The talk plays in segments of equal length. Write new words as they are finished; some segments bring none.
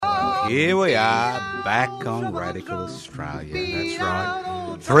Here we are, back on Radical Australia. That's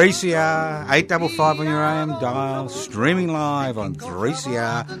right. 3CR, 855 on your AM dial, streaming live on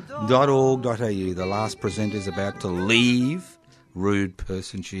 3cr.org.au. The last presenter's about to leave. Rude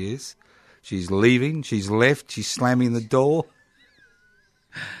person she is. She's leaving. She's left. She's slamming the door.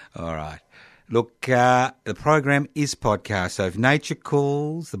 All right. Look, the program is podcast, so if nature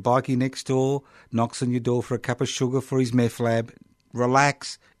calls, the bikie next door knocks on your door for a cup of sugar for his meth lab,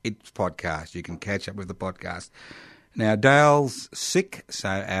 relax, it's podcast. You can catch up with the podcast. Now, Dale's sick, so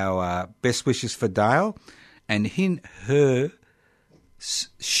our best wishes for Dale. And in her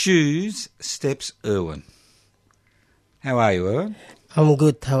shoes steps Erwin. How are you, Erwin? I'm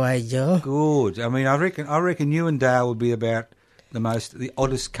good. How are you? Good. I mean, I reckon you and Dale would be about the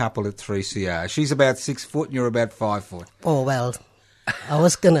oddest couple at 3CR. She's about 6 foot and you're about 5 foot. Oh, well, I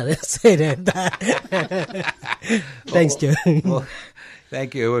was going to say that. Thanks, Joe. Well,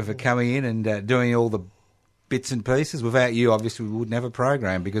 thank you, Erwin, for coming in and doing all the bits and pieces. Without you, obviously, we wouldn't have a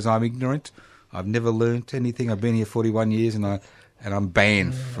program because I'm ignorant. I've never learnt anything. I've been here 41 years and I'm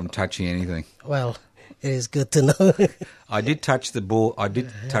banned from touching anything. Well, it is good to know. I did touch the ball. I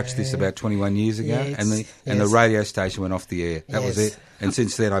did touch this about 21 years ago, and the radio station went off the air. That was it. And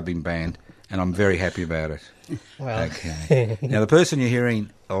since then, I've been banned, and I'm very happy about it. Well. Okay. Now, the person you're hearing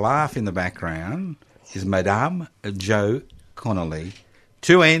laugh in the background is Madame Jo Connolly.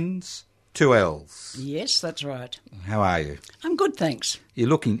 2 N's, 2 L's. Yes, that's right. How are you? I'm good, thanks. You're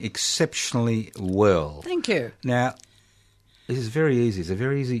looking exceptionally well. Thank you. Now, this is very easy. It's a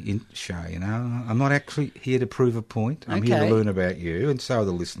very easy show, you know. I'm not actually here to prove a point. I'm here to learn about you, and so are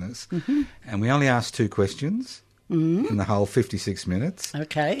the listeners. Mm-hmm. And we only ask 2 questions in the whole 56 minutes.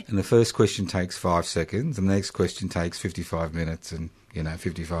 Okay. And the first question takes 5 seconds, and the next question takes 55 minutes and,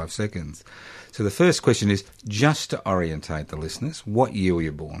 55 seconds. So the first question is, just to orientate the listeners, what year were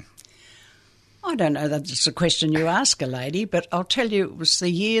you born? I don't know that it's a question you ask a lady, but I'll tell you it was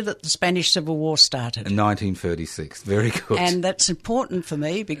the year that the Spanish Civil War started. In 1936. Very good. And that's important for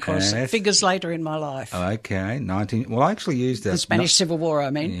me because it figures later in my life. Okay. Well, I actually used that. The Spanish Civil War, I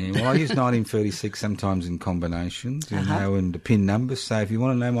mean. Yeah, well, I use 1936 sometimes in combinations, and the PIN numbers. So if you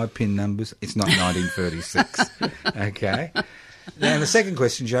want to know my PIN numbers, it's not 1936. Okay. Now, the second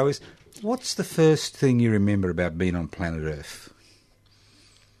question, Joe, is what's the first thing you remember about being on planet Earth?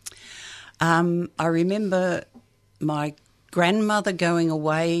 I remember my grandmother going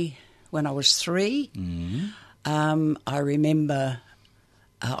away when I was 3. Mm-hmm. I remember,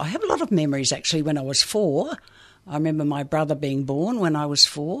 I have a lot of memories actually when I was 4. I remember my brother being born when I was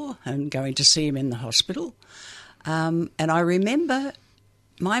 4 and going to see him in the hospital. And I remember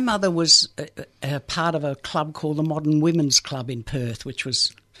my mother was a part of a club called the Modern Women's Club in Perth, which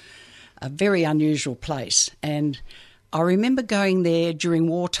was a very unusual place. And I remember going there during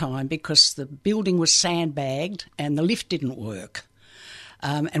wartime because the building was sandbagged and the lift didn't work.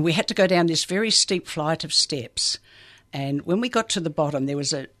 And we had to go down this very steep flight of steps. And when we got to the bottom,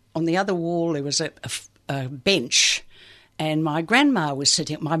 on the other wall, there was a bench. And my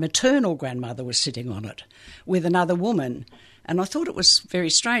maternal grandmother was sitting on it with another woman. And I thought it was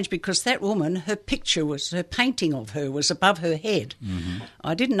very strange because that woman, her painting of her was above her head. Mm-hmm.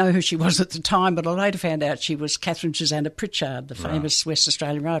 I didn't know who she was at the time, but I later found out she was Catherine Susanna Pritchard, the famous West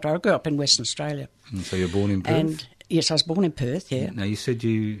Australian writer. I grew up in Western Australia. So you're born in Perth? And yes, I was born in Perth, yeah. Now, you said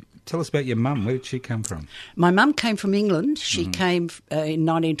tell us about your mum. Where did she come from? My mum came from England. She came in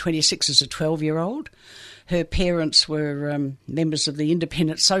 1926 as a 12-year-old. Her parents were members of the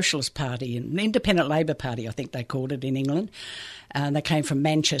Independent Socialist Party, and Independent Labour Party, I think they called it in England. They came from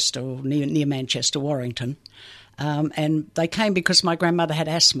Manchester, or near Manchester, Warrington. And they came because my grandmother had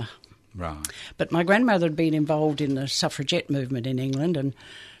asthma. Right. But my grandmother had been involved in the suffragette movement in England, and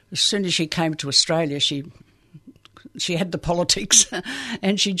as soon as she came to Australia, she had the politics,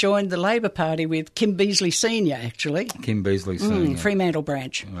 and she joined the Labor Party with Kim Beazley Senior, actually. Kim Beazley Senior. Fremantle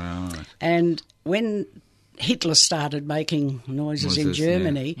branch. Right. And when Hitler started making noises in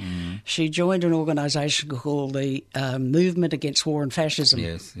Germany, she joined an organisation called the Movement Against War and Fascism.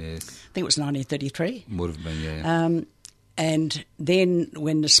 Yes. I think it was 1933. Would have been, yeah. And then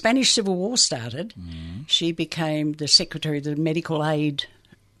when the Spanish Civil War started, she became the Secretary of the Medical Aid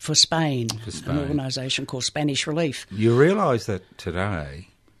for Spain, an organisation called Spanish Relief. You realise that today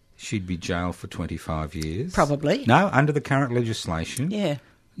she'd be jailed for 25 years? Probably. No, under the current legislation. Yeah.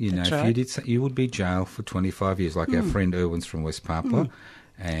 If you would be jailed for 25 years, like our friend Erwin's from West Papua,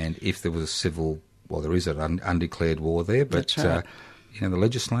 and if there was there is an undeclared war there, but the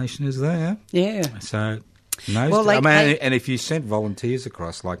legislation is there. Yeah. So, and if you sent volunteers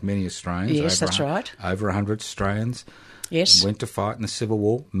across, like many Australians, yes, that's right, over 100 Australians, Yes. Went to fight in the Civil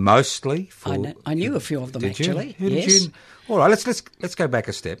War, mostly for... I knew a few of them, did actually. You? Who yes. did you? All right, let's go back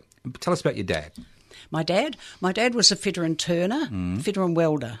a step. Tell us about your dad. My dad was a fitter and turner, fitter and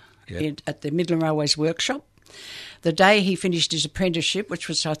welder at the Midland Railways workshop. The day he finished his apprenticeship, which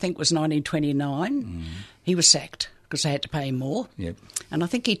was, I think, was 1929, he was sacked because they had to pay him more. Yep. And I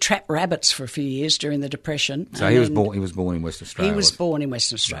think he trapped rabbits for a few years during the Depression. So he was born in Western Australia. He was born in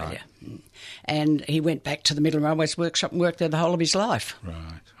Western Australia. Right. And he went back to the Midland Railways workshop and worked there the whole of his life.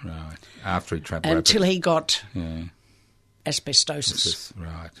 Right. After he trapped rabbits. Until he got asbestosis.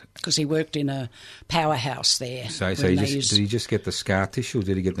 Right. Because he worked in a powerhouse there. So did he just get the scar tissue or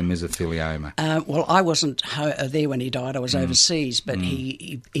did he get the mesothelioma? Well, I wasn't there when he died. I was overseas, but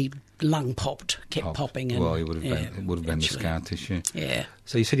he lung kept popping. And, well, it would have been the scar tissue. Yeah.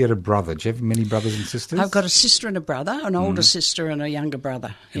 So you said you had a brother. Do you have many brothers and sisters? I've got a sister and a brother, an older sister and a younger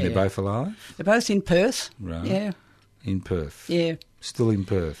brother. And they're both alive? They're both in Perth. Right. Yeah. In Perth? Yeah. Still in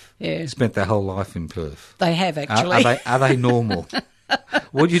Perth? Yeah. Spent their whole life in Perth? They have, actually. Are they normal?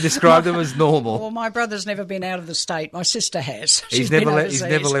 Would you describe them as normal? Well, my brother's never been out of the state. My sister has. He's never left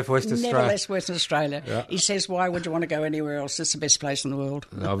Western Australia? Never left Western Australia. Yeah. He says, why would you want to go anywhere else? It's the best place in the world.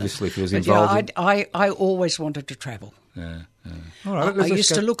 Obviously, if he was But, involved I always wanted to travel. Yeah. All right, I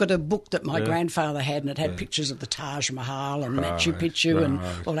used to look at a book that my grandfather had, and it had pictures of the Taj Mahal and Machu Picchu and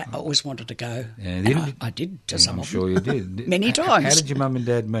all that. I always wanted to go. Yeah, I did to some I'm of sure them. you did. Many times. How did your mum and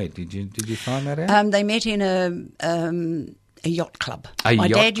dad meet? Did you find that out? They met in a yacht club. My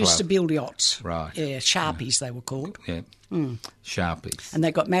dad used to build yachts. Right. Yeah, Sharpies they were called. Yeah. Sharpies. And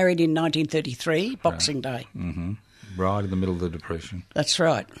they got married in 1933, Boxing Day. Mm-hmm. Right in the middle of the Depression. That's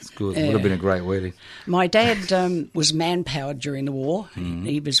right. That's good. It would have been a great wedding. My dad was manpowered during the war.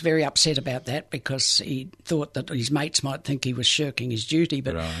 He was very upset about that because he thought that his mates might think he was shirking his duty,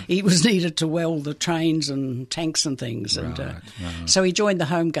 but he was needed to weld the trains and tanks and things. And so he joined the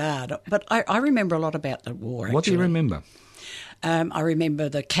Home Guard. But I remember a lot about the war, actually. What do you remember? I remember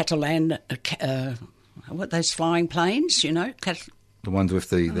the Catalan, those flying planes, you know, the ones with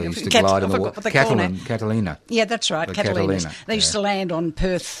they used to glide in the water. Catalina. Yeah, that's right, Catalinas. They used to land on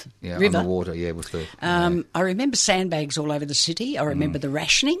Perth River. On the water, with the... I remember sandbags all over the city. I remember the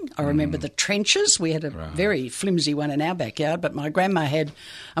rationing. I remember the trenches. We had a very flimsy one in our backyard, but my grandma had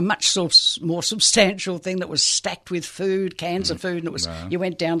a much more substantial thing that was stacked with food, cans of food, and it was you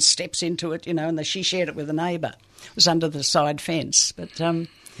went down steps into it, and she shared it with a neighbour. It was under the side fence, but...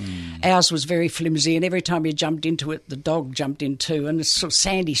 Ours was very flimsy, and every time you jumped into it, the dog jumped in too. And it's sort of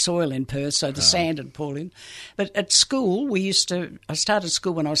sandy soil in Perth, so the sand would pull in. But at school, I started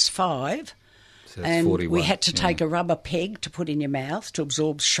school when I was 5, so and 41. We had to take a rubber peg to put in your mouth to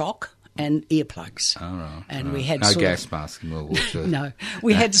absorb shock and earplugs. Oh, right. And we had no gas mask in World War II. No,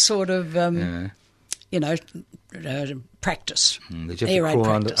 we had sort of, practice. Did you have to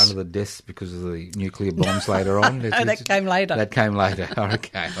crawl under the desk because of the nuclear bombs later on? That came later. That came later. Oh,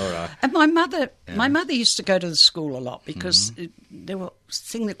 okay, all right. And my mother used to go to the school a lot because there was a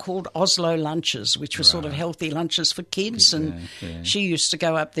thing they called Oslo lunches, which were sort of healthy lunches for kids, and she used to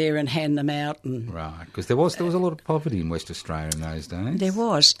go up there and hand them out. And right, because there was a lot of poverty in West Australia in those days. There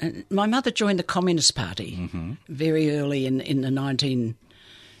was. And my mother joined the Communist Party very early in the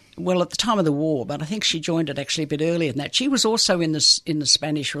at the time of the war, but I think she joined it actually a bit earlier than that. She was also in the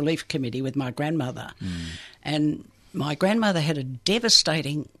Spanish Relief Committee with my grandmother. And my grandmother had a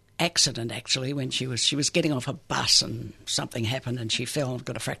devastating accident, actually, when she was getting off a bus and something happened and she fell and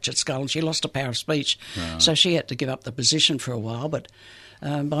got a fractured skull and she lost her power of speech. Right. So she had to give up the position for a while. But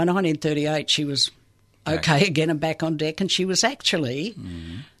by 1938, she was okay again and back on deck, and she was actually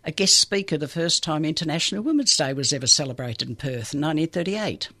a guest speaker the first time International Women's Day was ever celebrated in Perth in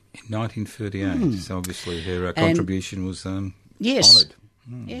 1938. In 1938, so obviously her contribution was honoured.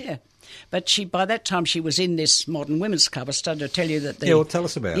 Yeah. But by that time she was in this Modern Women's Club. I started to tell you that tell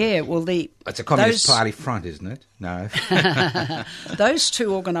us about it. Yeah, well it's a Communist Party front, isn't it? No. Those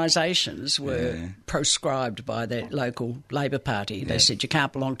two organisations were proscribed by the local Labor Party. They said you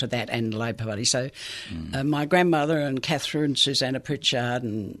can't belong to that and the Labor Party. So my grandmother and Catherine, Susanna Pritchard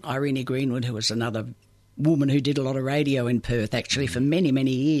and Irene Greenwood, who was another woman who did a lot of radio in Perth actually for many,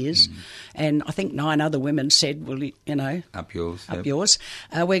 many years. And I think 9 other women said, well, up yours.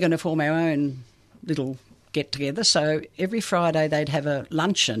 We're going to form our own little get-together. So every Friday they'd have a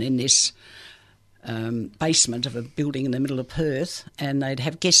luncheon in this basement of a building in the middle of Perth, and they'd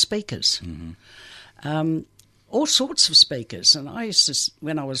have guest speakers. All sorts of speakers. And I used to,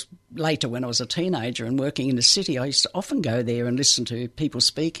 when I was a teenager and working in the city, I used to often go there and listen to people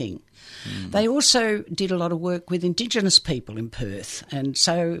speaking. They also did a lot of work with Indigenous people in Perth, and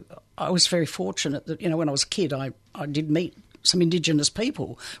so I was very fortunate that, when I was a kid, I did meet some Indigenous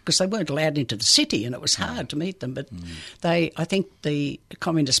people because they weren't allowed into the city and it was hard to meet them. But I think the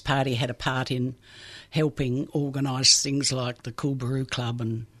Communist Party had a part in helping organise things like the Coolbaroo Club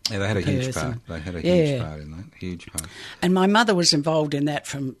and Yeah, they had a huge part. They had a huge part in that. Huge part. And my mother was involved in that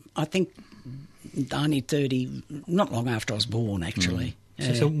from, I think, 1930, not long after I was born, actually.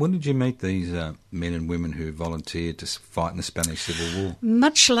 So when did you meet these men and women who volunteered to fight in the Spanish Civil War?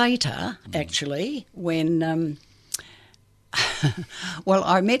 Much later, actually, when... well,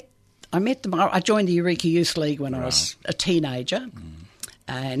 I met them. I joined the Eureka Youth League when I was a teenager.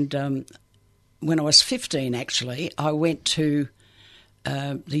 And when I was 15, actually, I went to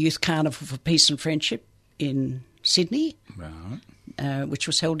the Youth Carnival for Peace and Friendship in Sydney, which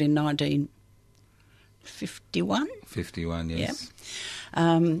was held in 1951. 51, yes. Yeah.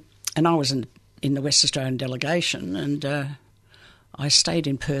 And I was in the West Australian delegation, and I stayed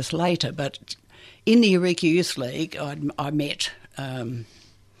in Perth later. But in the Eureka Youth League, I met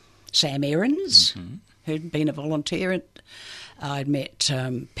Sam Aarons, who'd been a volunteer. I'd met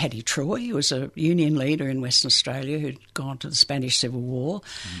Paddy Troy, who was a union leader in Western Australia who'd gone to the Spanish Civil War.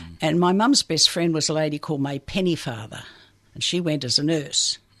 And my mum's best friend was a lady called May Pennyfather, and she went as a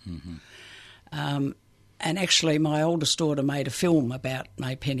nurse. And actually my oldest daughter made a film about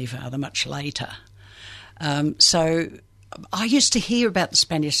May Pennyfather much later. So I used to hear about the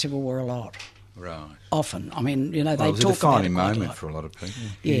Spanish Civil War a lot. Right. Often. I mean, they talk about it. It was a defining moment for a lot of people.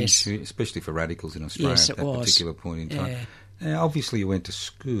 Yes. Especially for radicals in Australia at that particular point in time. Yeah. Now, obviously you went to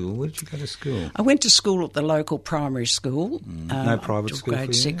school. Where did you go to school? I went to school at the local primary school. No private school grade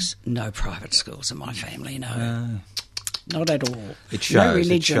for you? 6. No private schools in my family, no. Not at all. It shows. No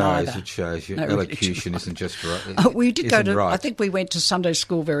religion either. It shows. Your No elocution isn't just right. We did go to. Right. I think we went to Sunday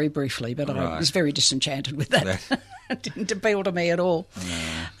school very briefly, but I was very disenchanted with that. It didn't appeal to me at all.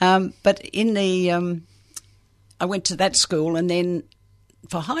 No. But in the, I went to that school, and then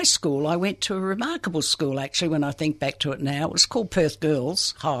for high school, I went to a remarkable school. Actually, when I think back to it now, it was called Perth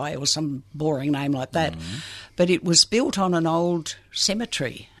Girls High, or some boring name like that. But it was built on an old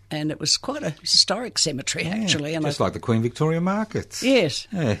cemetery. And it was quite a historic cemetery, actually. And just like the Queen Victoria Markets. Yes.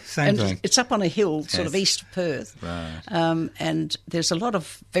 Yeah, same thing. It's up on a hill, sort of east of Perth. Right. And there's a lot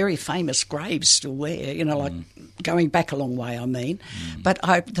of very famous graves still there, like going back a long way, I mean. But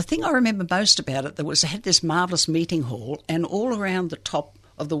the thing I remember most about it, they had this marvellous meeting hall, and all around the top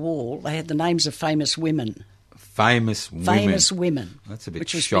of the wall, they had the names of famous women. Famous women. That's a bit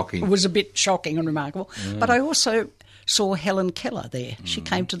shocking. It was a bit shocking and remarkable. Yeah. But I also saw Helen Keller there. She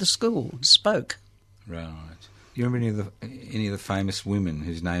came to the school and spoke. Right. Do you remember any of the famous women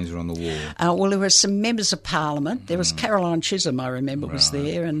whose names are on the wall? Well, there were some members of Parliament. There was Caroline Chisholm, I remember, was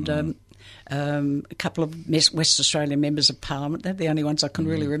there, and a couple of West Australian members of Parliament. They're the only ones I can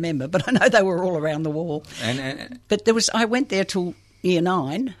really remember, but I know they were all around the wall. But I went there till year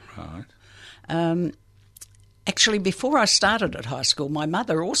 9. Right. Actually, before I started at high school, my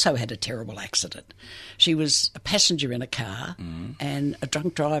mother also had a terrible accident. She was a passenger in a car, and a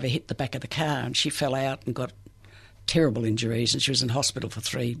drunk driver hit the back of the car, and she fell out and got terrible injuries, and she was in hospital for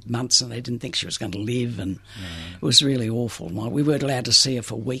 3 months, and they didn't think she was going to live, and it was really awful. We weren't allowed to see her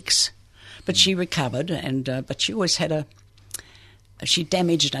for weeks. But she recovered, and but she always had she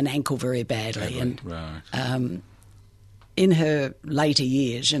damaged an ankle very badly. And in her later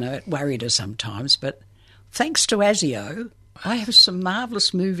years, it worried her sometimes, but thanks to ASIO, I have some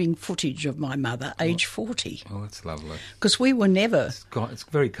marvellous moving footage of my mother, age 40. Oh, that's lovely. Because we were never... It's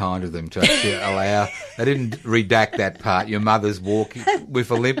very kind of them to actually allow... They didn't redact that part. Your mother's walking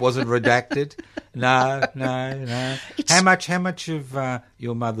with a limp wasn't redacted. No. How much of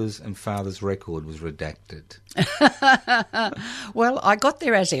your mother's and father's record was redacted? Well, I got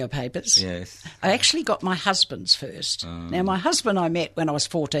their ASIO papers. Yes. I actually got my husband's first. Now, my husband I met when I was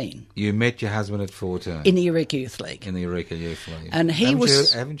 14. You met your husband at 14? In the Eureka Youth League. In the Eureka Youth League. And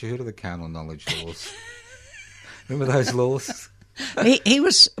haven't you heard of the carnal knowledge laws? Remember those laws? He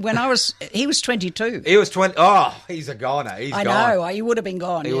was 22. He was 20. Oh, he's a goner. I know. He would have been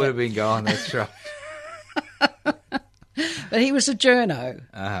gone. He would have been gone. That's right. But he was a journo.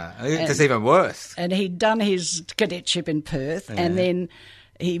 It's even worse. And he'd done his cadetship in Perth, and then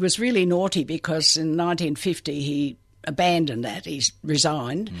he was really naughty because in 1950 he abandoned that. He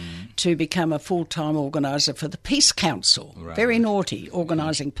resigned to become a full-time organiser for the Peace Council. Right. Very naughty,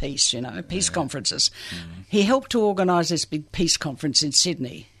 organising peace, peace conferences. He helped to organise this big peace conference in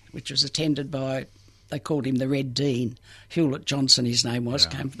Sydney, which was attended by... They called him the Red Dean. Hewlett Johnson, his name was,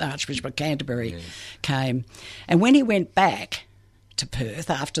 came, the Archbishop of Canterbury came. And when he went back to Perth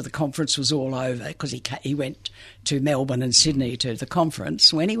after the conference was all over, because he went to Melbourne and Sydney to the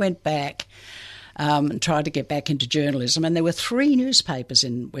conference. When he went back and tried to get back into journalism, and there were 3 newspapers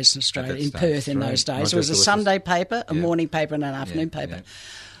in Western Australia, in Perth in those days. There was a Sunday paper, a morning paper and an afternoon paper. Yeah.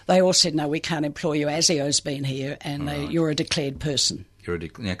 They all said, no, we can't employ you. ASIO's been here and you're a declared person.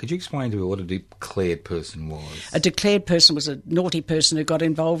 Now, could you explain to me what a declared person was? A declared person was a naughty person who got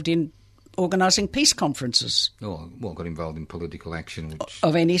involved in organising peace conferences. Oh, well, got involved in political action.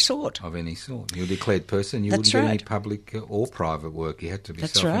 Of any sort. Of any sort. You're a declared person. You wouldn't do any public or private work. You had to be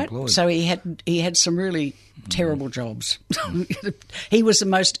self-employed. Right. So he had some really terrible jobs. He was the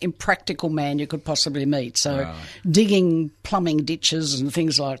most impractical man you could possibly meet. So digging plumbing ditches and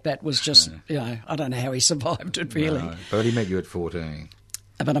things like that was just, I don't know how he survived it, really. Right. But he met you at 14.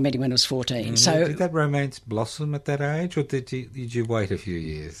 But I met him when I was 14. So did that romance blossom at that age, or did you wait a few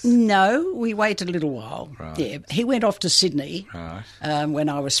years? No, we waited a little while. Right. Yeah, he went off to Sydney when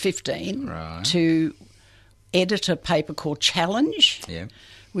I was 15 to edit a paper called Challenge,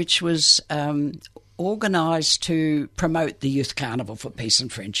 which was organised to promote the Youth Carnival for Peace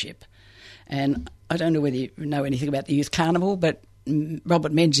and Friendship. And I don't know whether you know anything about the Youth Carnival, but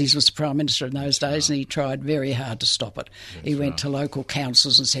Robert Menzies was the Prime Minister in those days, and he tried very hard to stop it. He went to local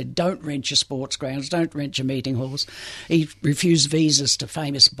councils and said, don't rent your sports grounds, don't rent your meeting halls. He refused visas to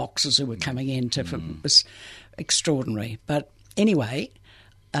famous boxers who were coming in. It was extraordinary. But anyway,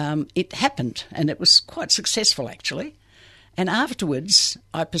 it happened, and it was quite successful, actually. And afterwards,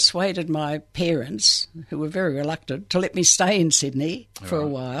 I persuaded my parents, who were very reluctant, to let me stay in Sydney for a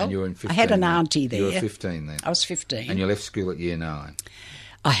while. And you were in 15 I had an auntie there. You were 15 then? I was 15. And you left school at year 9?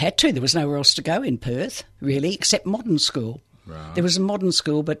 I had to. There was nowhere else to go in Perth, really, except modern school. Right. There was a modern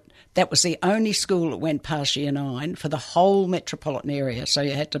school, but that was the only school that went past year 9 for the whole metropolitan area, so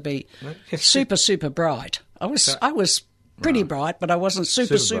you had to be super bright. I was pretty bright, but I wasn't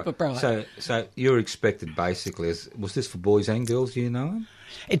super bright. So you were expected basically, was this for boys and girls, year 9?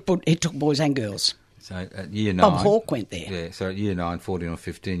 It took boys and girls. So at year 9... Bob Hawke went there. Yeah, so at year 9, 14 or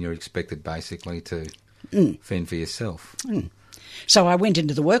 15, you're expected basically to fend for yourself. So I went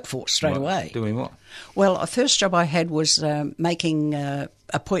into the workforce straight away. Doing what? Well, the first job I had was making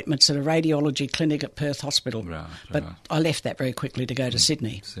appointments at a radiology clinic at Perth Hospital. But I left that very quickly to go to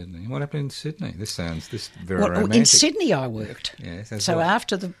Sydney. What happened in Sydney? This sounds very romantic. In Sydney I worked. Yes, so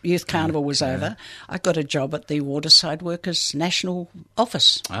after the Youth Carnival was over, I got a job at the Waterside Workers National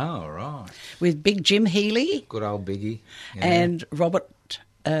Office. Oh, right. With Big Jim Healy. Good old Biggie. Yeah. And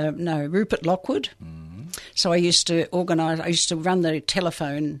Rupert Lockwood. So I used to run the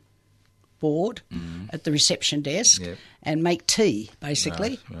telephone board at the reception desk and make tea,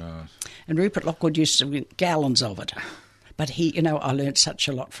 basically. Right. And Rupert Lockwood used to get gallons of it. But I learnt such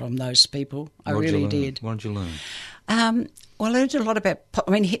a lot from those people. I really did. What did you learn? I learned a lot about...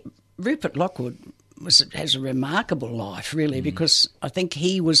 Rupert Lockwood has a remarkable life, really, because I think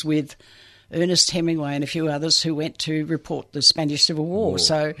he was with Ernest Hemingway and a few others who went to report the Spanish Civil War.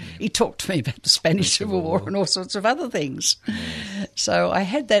 So he talked to me about the Spanish Civil War and all sorts of other things. Yes. So I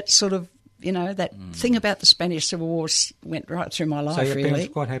had that sort of, that thing about the Spanish Civil War went right through my life, really. So your parents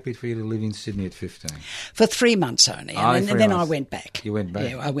were quite happy for you to live in Sydney at 15? For 3 months only. And then I went back. You went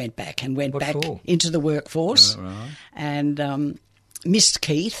back? Yeah, I went back and went what back for? Into the workforce and missed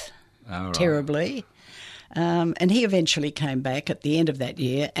Keith terribly. And he eventually came back at the end of that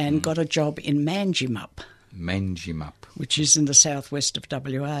year and got a job in Manjimup. Which is in the southwest of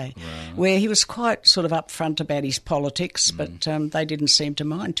WA, where he was quite sort of upfront about his politics, but they didn't seem to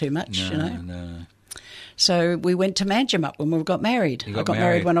mind too much, No. So we went to Manjimup when we got married. I got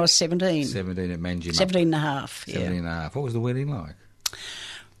married when I was 17. 17 at Manjimup. 17 and a half, 17 and a half. What was the wedding like?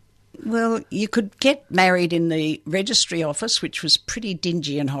 Well, you could get married in the registry office, which was pretty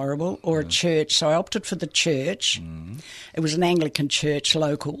dingy and horrible, or a church. So I opted for the church. It was an Anglican church,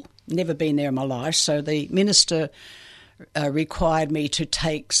 local. Never been there in my life. So the minister required me to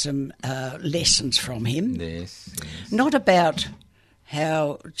take some lessons from him. Yes. Not about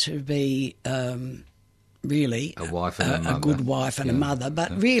how to be really a wife and a mother. A good wife and a mother,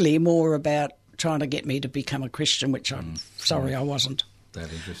 but really more about trying to get me to become a Christian, which I'm sorry I wasn't. That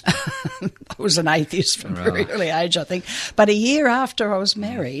interesting. I was an atheist from a very early age, I think. But a year after I was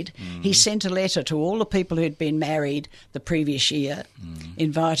married, he sent a letter to all the people who had been married the previous year,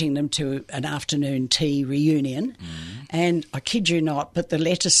 inviting them to an afternoon tea reunion. And I kid you not, but the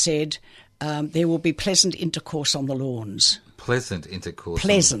letter said there will be pleasant intercourse on the lawns. Pleasant intercourse.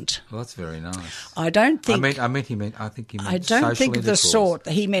 Pleasant. Well, that's very nice. I don't think. I think he meant. I don't think the sort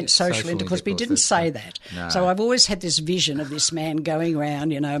he meant social intercourse, but he didn't say that. No. So I've always had this vision of this man going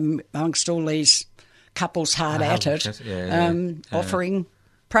around, amongst all these couples hard at it, offering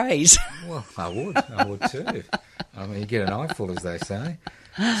praise. Well, I would too. I mean, you get an eyeful, as they say.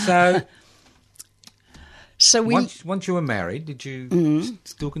 So once you were married, did you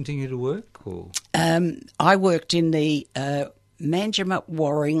still continue to work? Or I worked in the Manjimup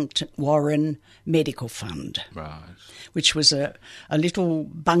Warren Medical Fund, right? Which was a little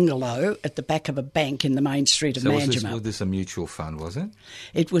bungalow at the back of a bank in the main street of Manjimup. Was this a mutual fund, was it?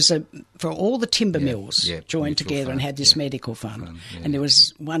 It was for all the timber mills joined together fund, and had this medical fund. And there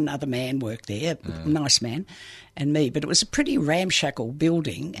was one other man worked there, a nice man, and me. But it was a pretty ramshackle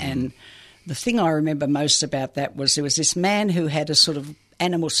building, and the thing I remember most about that was there was this man who had a sort of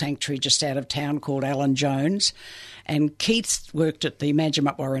animal sanctuary just out of town called Alan Jones, and Keith worked at the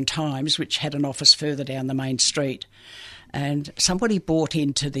Manjimup Warren Times, which had an office further down the main street. And somebody bought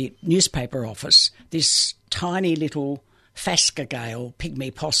into the newspaper office this tiny little phascogale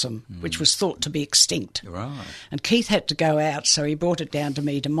pygmy possum, which was thought to be extinct. Right. And Keith had to go out, so he brought it down to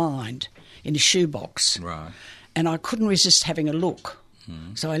me to mind in a shoebox. Right. And I couldn't resist having a look.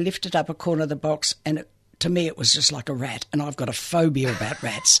 So I lifted up a corner of the box, and to me it was just like a rat, and I've got a phobia about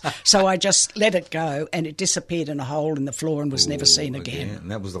rats. So I just let it go, and it disappeared in a hole in the floor and was never seen again. And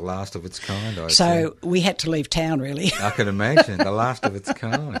that was the last of its kind, I So we had to leave town, really. I can imagine, the last of its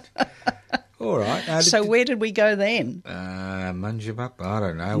kind. All right. So where did we go then? Manjimup, I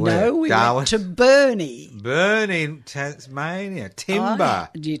don't know. No, we went to Burnie. Burnie, Tasmania, timber.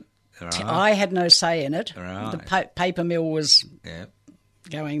 I had no say in it. Right. The paper mill was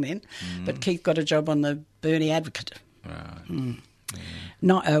going then, but Keith got a job on the Burnie Advocate. Right.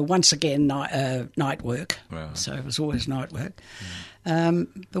 Once again, night work. Right. So it was always night work.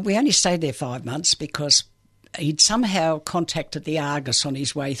 But we only stayed there 5 months because he'd somehow contacted the Argus on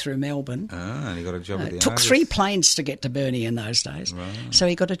his way through Melbourne. And he got a job at the It took Argus. 3 planes to get to Burnie in those days. Right. So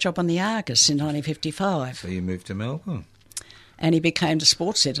he got a job on the Argus in 1955. So you moved to Melbourne. And he became the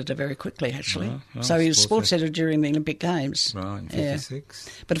sports editor very quickly, actually. Right. So he was sports editor during the Olympic Games. Right, in 56.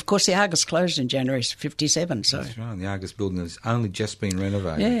 Yeah. But, of course, the Argus closed in January 57. So. That's right. The Argus building has only just been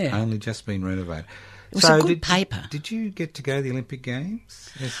renovated. Yeah. Only just been renovated. It was a good paper. Did you get to go to the Olympic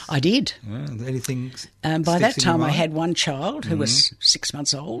Games? Yes. I did. Anything by that time I had one child who was 6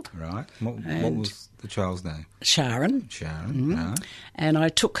 months old. Right. What was the child's name? Sharon. Right. And I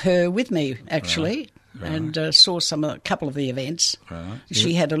took her with me, actually. Right. And saw a couple of the events. Right.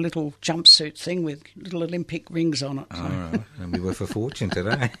 She had a little jumpsuit thing with little Olympic rings on it. So. All right. And we were for fortune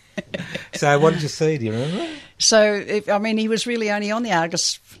today. So what did you see? Do you remember? So, he was really only on the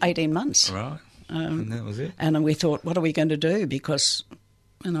Argus 18 months. Right. And that was it. And we thought, what are we going to do? Because,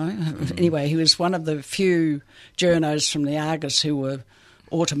 anyway, he was one of the few journos from the Argus who were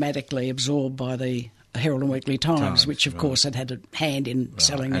automatically absorbed by the Herald and Weekly Times, which, of course, had a hand in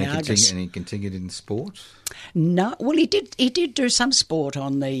selling the Argus. And he continued in sport? No, well, he did do some sport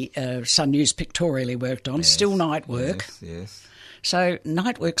on the Sun News Pictorial he worked on, still night work. Yes. So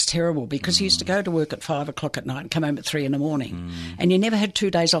night work's terrible because he used to go to work at 5 o'clock at night and come home at 3 in the morning. And you never had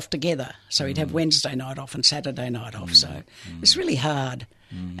 2 days off together. So he'd have Wednesday night off and Saturday night off. So it's really hard.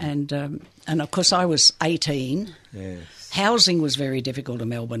 And of course I was 18. Yes. Housing was very difficult in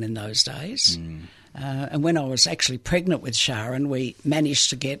Melbourne in those days. And when I was actually pregnant with Sharon, we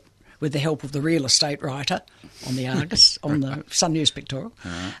managed to get, with the help of the real estate writer on the Argus, on the Sun News Pictorial,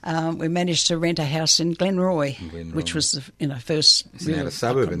 we managed to rent a house in Glenroy, which was the first It's an outer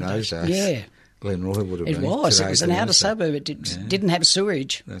suburb in those days. Yeah. Glenroy would have It been. was an outer suburb. It didn't have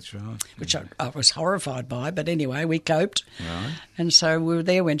sewage. That's right. Which I was horrified by, but anyway, we coped. Right. And so we were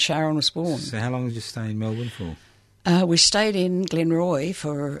there when Sharon was born. So how long did you stay in Melbourne for? We stayed in Glenroy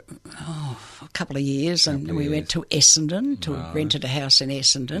for a couple of years, and we went to Essendon, rented a house in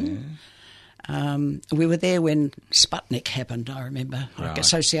Essendon. Yeah. We were there when Sputnik happened, I remember. I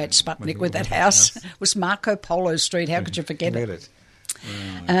associate Sputnik with that house. It was Marco Polo Street. How could you forget it?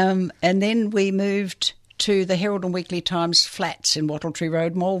 Right. And then we moved to the Herald and Weekly Times flats in Wattle Tree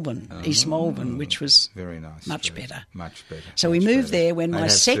Road, Malvern, East Malvern, which was very nice, much better. Much better. So we moved there when my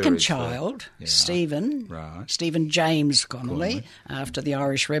second child, Stephen James Connolly, after the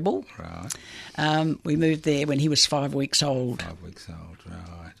Irish Rebel, we moved there when he was 5 weeks old. 5 weeks old,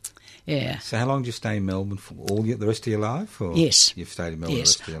 right. Yeah. So how long did you stay in Melbourne for? The rest of your life? Or yes. You've stayed in Melbourne the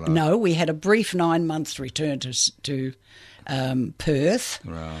rest of your life? No, we had a brief 9-month return to Perth.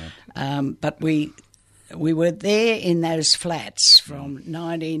 Right. But we were there in those flats from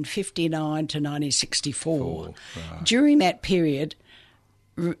 1959 to 1964. Right. During that period,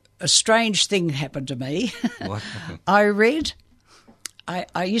 a strange thing happened to me. What happened?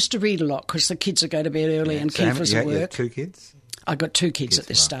 I used to read a lot because the kids would go to bed early and Keith was at work. You have 2 kids? I got 2 kids at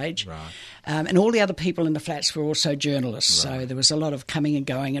this stage. Right. And all the other people in the flats were also journalists, so there was a lot of coming and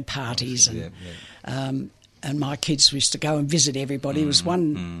going and parties. And my kids used to go and visit everybody. There was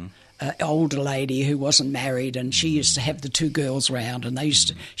one older lady who wasn't married, and she used to have the 2 girls round, and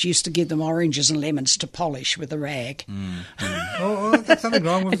she used to give them oranges and lemons to polish with a rag. Oh, there's something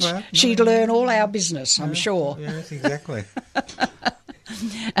wrong with that. She'd learn all our business, I'm sure. Yes, exactly.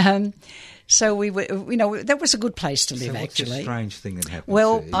 So we were, that was a good place to live, What's actually. the strange thing that happened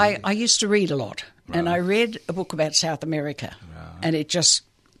Well, to you? I used to read a lot, and I read a book about South America, and it just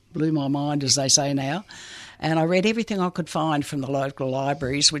blew my mind, as they say now. And I read everything I could find from the local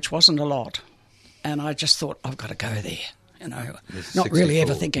libraries, which wasn't a lot. And I just thought, I've got to go there, not really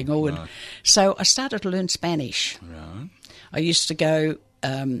ever thinking I would. Right. So I started to learn Spanish. Right. I used to go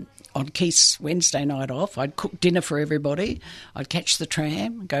on Keith's Wednesday night off. I'd cook dinner for everybody. I'd catch the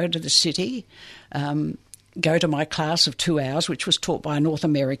tram, go to the city, go to my class of 2 hours, which was taught by a North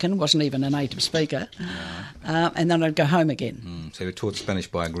American, wasn't even a native speaker, and then I'd go home again. So you were taught Spanish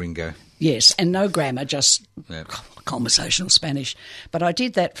by a gringo? Yes, and no grammar, just conversational Spanish. But I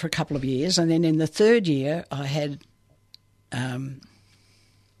did that for a couple of years, and then in the 3rd year I had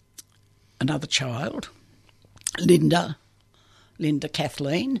another child, Linda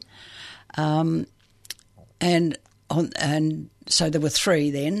Kathleen, and so there were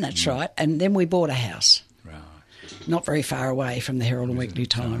 3 then. That's right, and then we bought a house, not very far away from the Herald and Weekly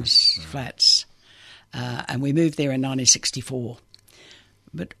Times flats, and we moved there in 1964.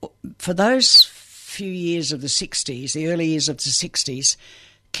 But for those few years of the 60s, the early years of the 60s,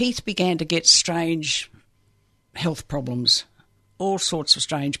 Keith began to get strange health problems. All sorts of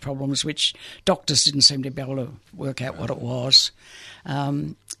strange problems, which doctors didn't seem to be able to work out what it was.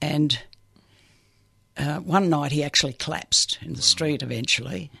 And one night he actually collapsed in the street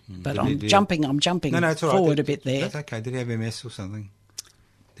eventually. But I'm jumping forward a bit there. That's okay. Did he have MS or something?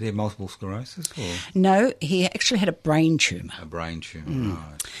 Did he have multiple sclerosis? Or? No, he actually had a brain tumour. A brain tumour,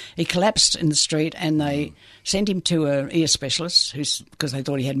 right. He collapsed in the street, and they sent him to an ear specialist because they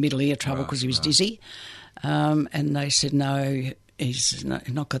thought he had middle ear trouble because he was dizzy. And they said, no, he's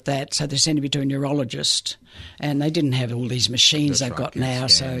not got that. So they sent him to a neurologist, and they didn't have all these machines they've got now.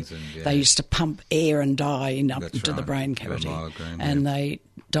 So they used to pump air and dye into the brain cavity. And they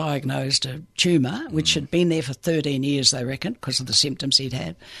diagnosed a tumour, which had been there for 13 years, they reckon, because of the symptoms he'd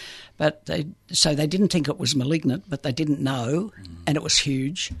had. But they didn't think it was malignant, but they didn't know, and it was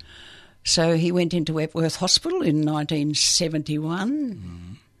huge. So he went into Epworth Hospital in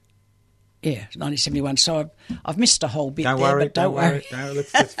 1971. Yeah, 1971. So I've missed a whole bit but don't worry. No,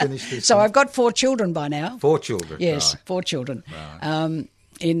 let's finish this. So I've got 4 children by now. 4 children? Yes, right. 4 children. Right.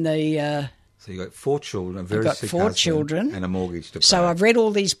 So you've got 4 children, a very sick 4 children, and a mortgage to pay. So I've read all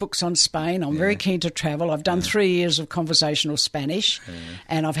these books on Spain. I'm very keen to travel. I've done 3 years of conversational Spanish,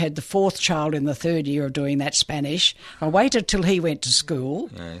 and I've had the 4th child in the 3rd year of doing that Spanish. I waited till he went to school,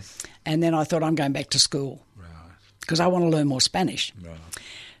 and then I thought I'm going back to school because I want to learn more Spanish. Right.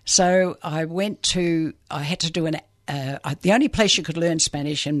 So I had to do the only place you could learn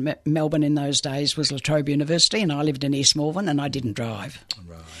Spanish in Melbourne in those days was La Trobe University, and I lived in East Malvern, and I didn't drive.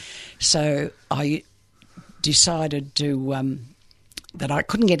 Right. So I decided that I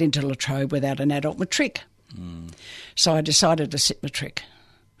couldn't get into La Trobe without an adult matric. So I decided to sit matric.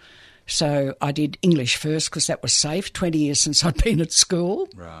 So I did English first because that was safe, 20 years since I'd been at school.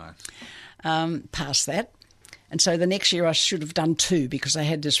 Right. Passed that. And so the next year I should have done 2 because they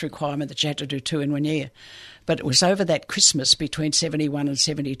had this requirement that you had to do 2 in 1 year. But it was over that Christmas between 71 and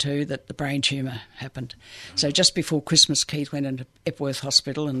 72 that the brain tumour happened. So just before Christmas, Keith went into Epworth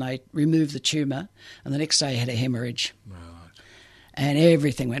Hospital and they removed the tumour, and the next day he had a hemorrhage. Right. And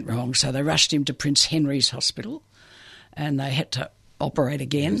everything went wrong. So they rushed him to Prince Henry's Hospital, and they had to operate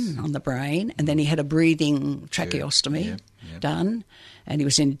again on the brain. And then he had a breathing tracheostomy done, and he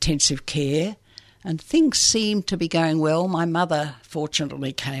was in intensive care. And things seemed to be going well. My mother,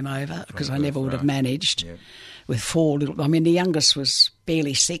 fortunately, came over because I never would have managed with 4 little... I mean, the youngest was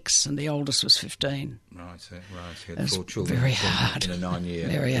barely 6 and the oldest was 15. Right. So you had 4 children. Very hard. In a 9-year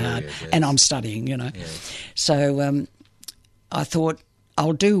Very hard. Yes. And I'm studying, Yes. So I thought,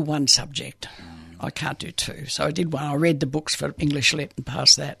 I'll do 1 subject. I can't do 2. So I did 1. I read the books for English Lit and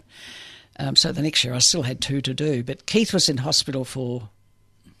passed that. So the next year I still had 2 to do. But Keith was in hospital for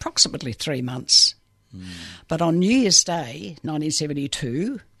approximately 3 months. But on New Year's Day,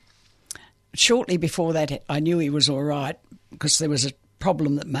 1972, shortly before that, I knew he was all right because there was a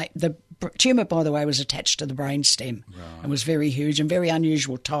problem that the tumour, by the way, was attached to the brain stem and was very huge and very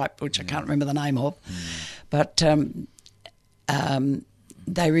unusual type, which I can't remember the name of. But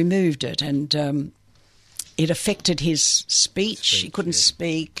they removed it, and it affected his speech. He couldn't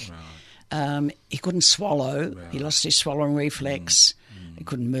speak. Right. He couldn't swallow. Right. He lost his swallowing reflex. He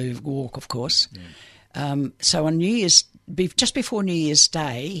couldn't walk, of course. Yeah. So on just before New Year's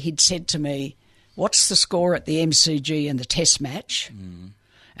Day, he'd said to me, "What's the score at the MCG in the Test match?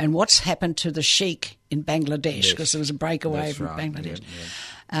 And what's happened to the Sheikh in Bangladesh?" Because there was a breakaway That's from right. Bangladesh.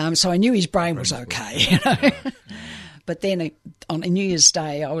 Yeah. So I knew his brain was okay. You know? But then on New Year's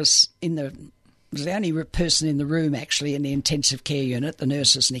Day, I was the only person in the room actually in the intensive care unit. The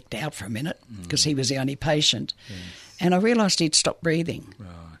nurses nicked out for a minute because he was the only patient. Yes. And I realised he'd stopped breathing. Right.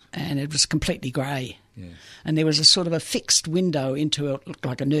 And it was completely grey. Yes. And there was a sort of a fixed window into looked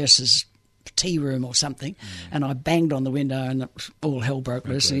like a nurse's tea room or something. And I banged on the window and all hell broke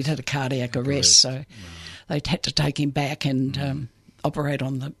loose. And he'd had a cardiac arrest. So they had to take him back and operate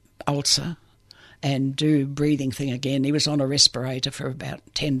on the ulcer and do breathing thing again. He was on a respirator for about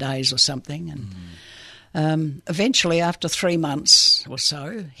 10 days or something. And eventually, after 3 months or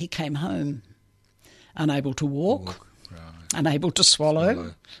so, he came home, unable to walk, unable to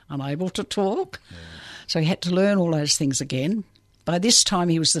swallow, unable to talk. Yeah. So he had to learn all those things again. By this time,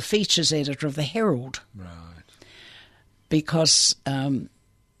 he was the features editor of the Herald. Right. Because in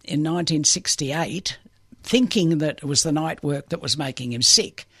 1968, thinking that it was the night work that was making him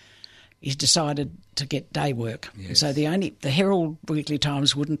sick, he decided to get day work. Yes. So the Herald Weekly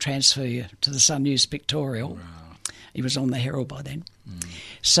Times wouldn't transfer you to the Sun News Pictorial. Right. He was on the Herald by then.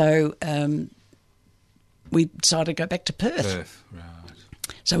 So we decided to go back to Perth. Right.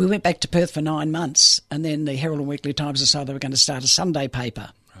 So we went back to Perth for 9 months, and then the Herald and Weekly Times decided they were going to start a Sunday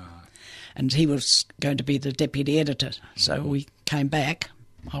paper. Right. And he was going to be the deputy editor. So we came back.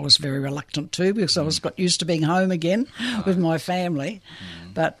 I was very reluctant too because I got used to being home again with my family.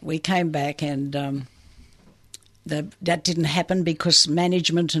 But we came back and that didn't happen because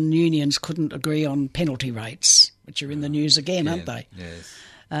management and unions couldn't agree on penalty rates, which are in the news again, aren't they? Yes.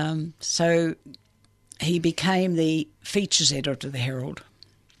 So he became the features editor of the Herald,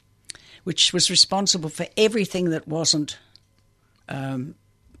 which was responsible for everything that wasn't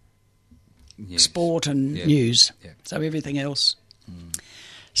sport and news. Yeah. So everything else.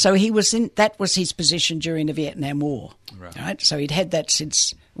 So that was his position during the Vietnam War. Right? So he'd had that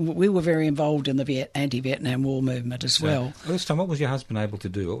since we were very involved in the anti-Vietnam War movement as well. By this time, what was your husband able to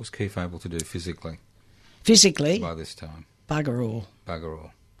do? What was Keith able to do physically? Physically? By this time? Bugger all. Bugger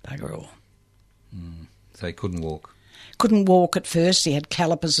all. Bugger all. So he couldn't walk? Couldn't walk at first. He had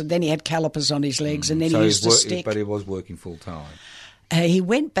calipers, and then he had calipers on his legs, and then he used a stick. But he was working full time? He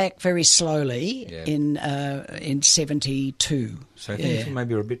went back very slowly in 72. So I think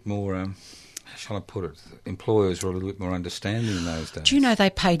maybe a bit more, how shall I put it, employers were a little bit more understanding in those days. Do you know they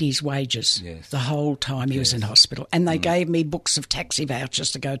paid his wages the whole time he was in hospital? And they gave me books of taxi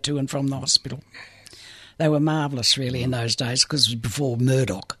vouchers to go to and from the hospital. Yes. They were marvellous, really, in those days because it was before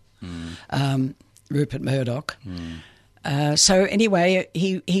Murdoch, Rupert Murdoch. So anyway,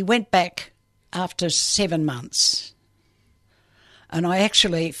 he went back after 7 months. And I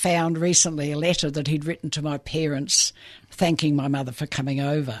actually found recently a letter that he'd written to my parents thanking my mother for coming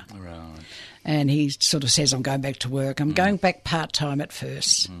over. Right. And he sort of says, I'm going back to work. I'm going back part-time at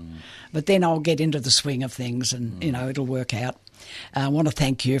first. But then I'll get into the swing of things and, it'll work out. I want to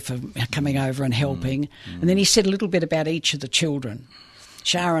thank you for coming over and helping. And then he said a little bit about each of the children.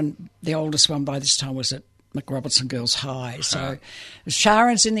 Sharon, the oldest one by this time, was at McRobertson Girls High. So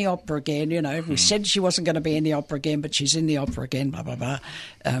Sharon's in the opera again, We said she wasn't going to be in the opera again, but she's in the opera again, blah, blah, blah.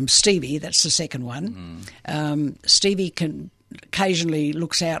 Stevie, that's the second one. Stevie occasionally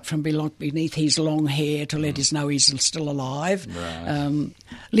looks out from beneath his long hair to let us know he's still alive. Right.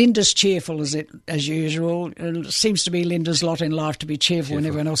 Linda's cheerful as usual. It seems to be Linda's lot in life to be cheerful when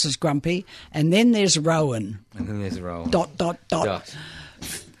everyone else is grumpy. And then there's Rowan. And then there's Rowan. ...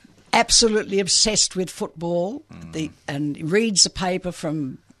 Absolutely obsessed with football and reads the paper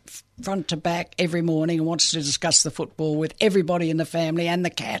from front to back every morning and wants to discuss the football with everybody in the family and the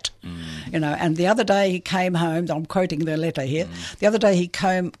cat. And the other day he came home, I'm quoting the letter here, the other day he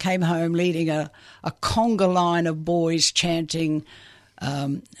came home leading a conga line of boys chanting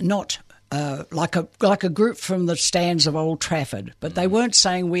not like a group from the stands of Old Trafford, but they weren't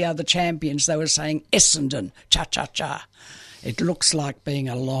saying we are the champions, they were saying Essendon, cha-cha-cha. It looks like being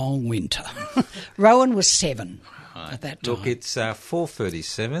a long winter. Rowan was 7 at that time. Look, it's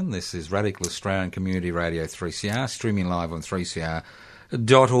 4:37. This is Radical Australian Community Radio 3CR, streaming live on 3cr.org.au.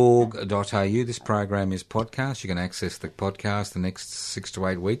 This program is podcast. You can access the podcast the next 6 to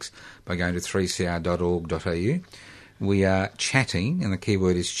 8 weeks by going to 3cr.org.au. We are chatting, and the key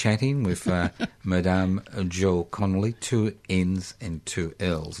word is chatting, with Madame Jo Connolly, 2 N's and 2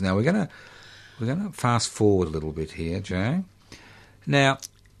 L's. Now, we're going We're going to fast forward a little bit here, Joe. Now,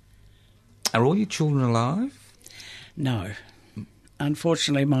 are all your children alive? No.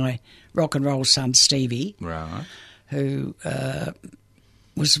 Unfortunately, my rock and roll son, Stevie, Right. who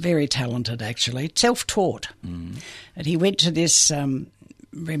was very talented, actually, self-taught. And he went to this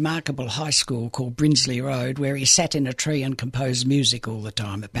remarkable high school called Brinsley Road, where he sat in a tree and composed music all the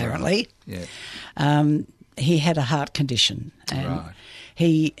time, apparently. Yeah. He had a heart condition. And Right.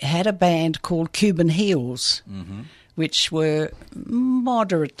 he had a band called Cuban Heels, which were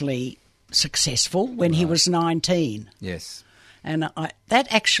moderately successful when he was 19. Yes. And that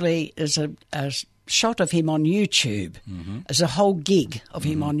actually is a shot of him on YouTube, as a whole gig of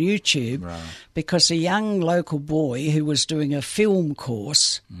him on YouTube, Right. because a young local boy who was doing a film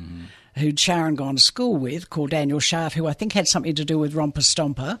course, who'd Sharon gone to school with, called Daniel Scharf, who I think had something to do with Romper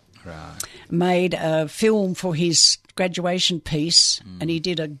Stomper, Right. made a film for his graduation piece, and he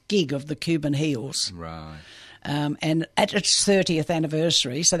did a gig of the Cuban Heels. Right. And at its 30th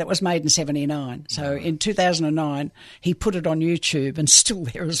anniversary, so that was made in 79. So in 2009, he put it on YouTube and still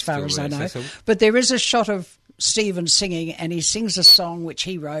there as far as I know. But there is a shot of Stephen singing, and he sings a song which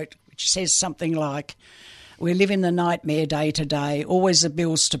he wrote, which says something like, "We live in the nightmare day to day, always the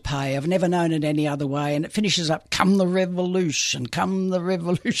bills to pay. I've never known it any other way." And it finishes up, "Come the revolution, come the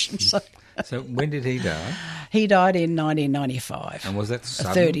revolution." So when did he die? He died in 1995. And was that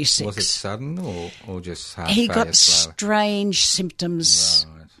sudden? 36. Was it sudden or just heart He failure got slow? strange symptoms,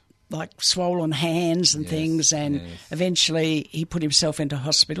 Right. like swollen hands and Yes, things, and yes. eventually he put himself into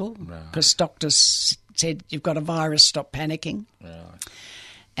hospital because doctors said, "You've got a virus, stop panicking." Right.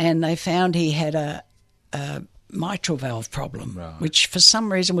 And they found he had a mitral valve problem, Right. which for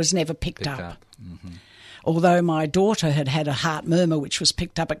some reason was never picked up. Mm-hmm. Although my daughter had had a heart murmur, which was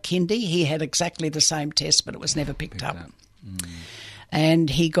picked up at kindy, he had exactly the same test, but it was never picked up. And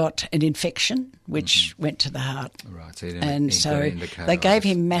he got an infection, which went to the heart. Right. So And so they gave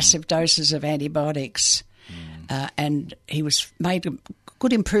him massive doses of antibiotics, and he was made a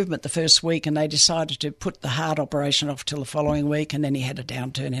good improvement the first week, and they decided to put the heart operation off till the following week, and then he had a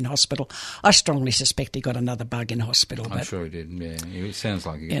downturn in hospital. I strongly suspect he got another bug in hospital. I'm but, sure he did. Yeah, it sounds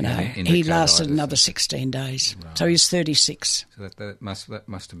like you know, he lasted another 16 days. Right. So he's 36. So that must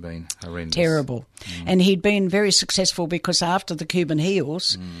have been horrendous. Terrible. And he'd been very successful because after the Cuban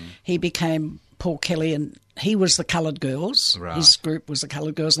Heels, he became Paul Kelly, and he was the Coloured Girls. Right. His group was the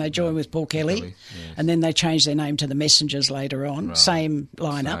Coloured Girls, and they joined with Paul Kelly. Kelly, yes. And then they changed their name to the Messengers later on. Right. Same So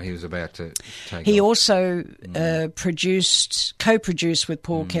lineup. he was about to take He off. also co-produced with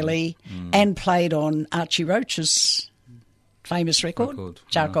Paul Kelly, and played on Archie Roach's famous record,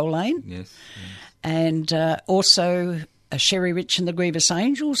 Charcoal Lane. Yes. And also Sherry Rich and the Grievous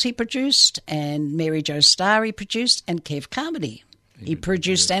Angels he produced, and Mary Jo Starr he produced, and Kev Carmody he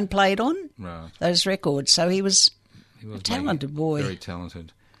produced and played on those records. So he was a talented boy. Very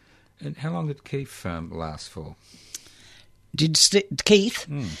talented. And how long did Keith last for? Did Keith?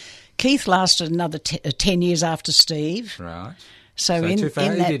 Keith lasted another 10 years after Steve. Right. So he did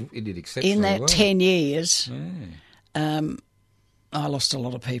in exceptionally that well. 10 years, Yeah. I lost a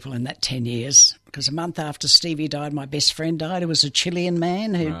lot of people in that 10 years, because a month after Stevie died, my best friend died, who was a Chilean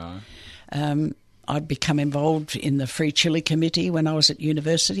man who I'd become involved in the Free Chile Committee when I was at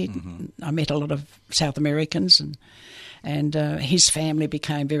university. I met a lot of South Americans, and his family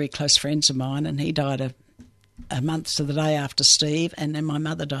became very close friends of mine, and he died a month to the day after Steve, and then my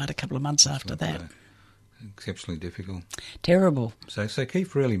mother died a couple of months after that. Exceptionally difficult. Terrible. So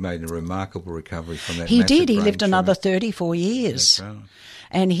Keith really made a remarkable recovery from that. He did. He brain lived tumour. another 34 years. That's right.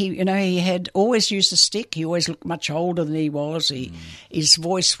 And he had always used a stick. He always looked much older than he was. His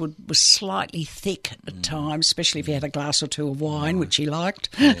voice was slightly thick at times, especially if he had a glass or two of wine, which he liked.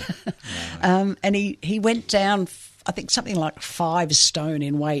 And he went down, I think, something like 5 stone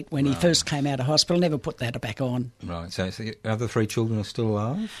in weight when he first came out of hospital. Never put that back on. Right. So the other 3 children are still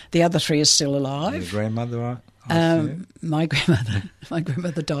alive? The other 3 are still alive. Your grandmother, I assume? My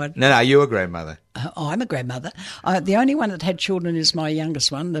grandmother died. No, you're a grandmother. I'm a grandmother. The only one that had children is my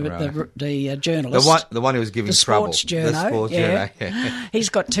youngest one, the journalist. The one who was giving the trouble. Sports journo. The sports journo. Yeah. He's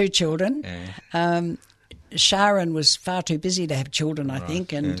got 2 children. Yeah. Sharon was far too busy to have children, I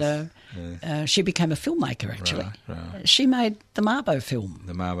think, and she became a filmmaker, actually. Right. She made the Mabo film.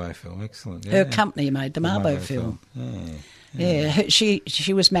 The Mabo film, excellent. Yeah. Her company made the Mabo film. Yeah,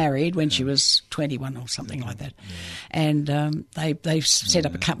 she was married when she was 21 or something like that, and they set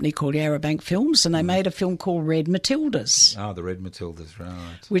up a company called Yarrabank Films, and they made a film called Red Matildas. Oh, the Red Matildas,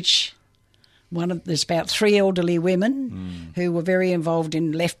 right. Which there's about 3 elderly women who were very involved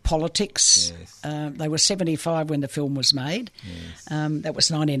in left politics. Yes. They were 75 when the film was made. Yes. That was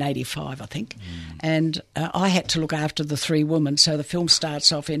 1985, I think. And I had to look after the 3 women. So the film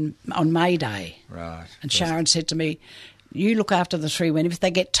starts off on May Day. Right. And Sharon said to me, you look after the 3 women. If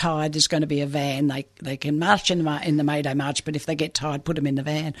they get tired, there's going to be a van. They can march in the May Day march, but if they get tired, put them in the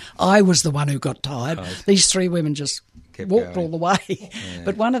van. I was the one who got tired. Right. These 3 women just walked going. all the way. Yeah.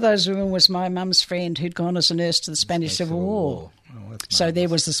 But one of those women was my mum's friend who'd gone as a nurse to the Spanish Civil War. Oh, so there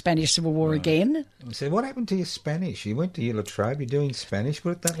was the Spanish Civil War again. So what happened to your Spanish? You went to La Trobe, you're doing Spanish.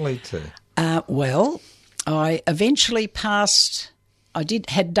 What did that lead to? Well, I eventually passed...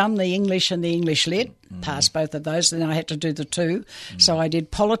 had done the English and the English Lit, passed both of those, then I had to do the 2. So I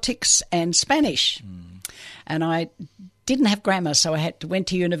did politics and Spanish. And I didn't have grammar, so I went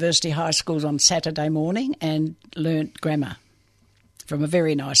to university high schools on Saturday morning and learnt grammar from a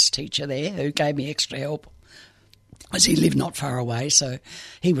very nice teacher there who gave me extra help, as he lived not far away, so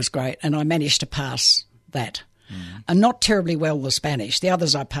he was great. And I managed to pass that. And not terribly well the Spanish. The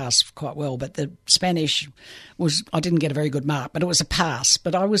others I passed quite well, but the Spanish I didn't get a very good mark, but it was a pass.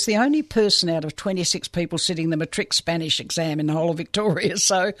 But I was the only person out of 26 people sitting the matric Spanish exam in the whole of Victoria,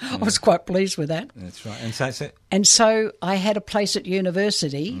 so I was quite pleased with that. That's right. And so I had a place at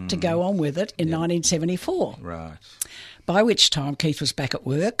university to go on with it in 1974. Right. By which time Keith was back at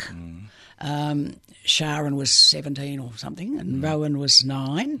work. Sharon was 17 or something, and Rowan was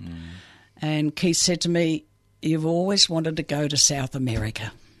 9. And Keith said to me, you've always wanted to go to South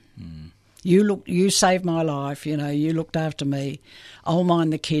America. You saved my life, you looked after me. I'll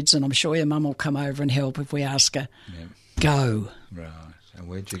mind the kids, and I'm sure your mum will come over and help if we ask her. Yep. Go. Right. And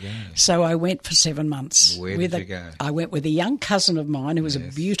where'd you go? So I went for 7 months. Where did you go? I went with a young cousin of mine who was a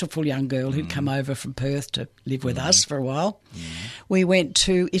beautiful young girl who'd come over from Perth to live with us for a while. We went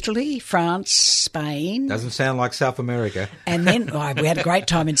to Italy, France, Spain. Doesn't sound like South America. And then we had a great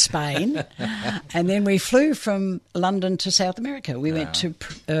time in Spain. And then we flew from London to South America. We went to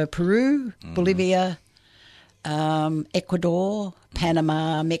Peru, Bolivia, Ecuador,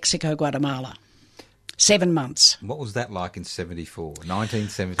 Panama, Mexico, Guatemala. 7 months. What was that like in 1974?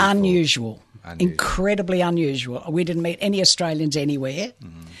 Unusual. Incredibly unusual. We didn't meet any Australians anywhere.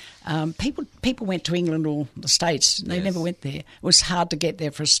 People went to England or the States. They never went there. It was hard to get there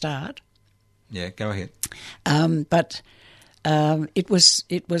for a start. Yeah, go ahead. But it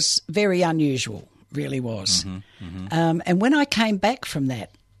was very unusual, really was. And when I came back from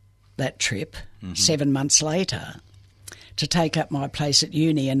that trip 7 months later, to take up my place at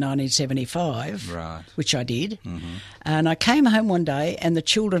uni in 1975, right, which I did. And I came home one day and the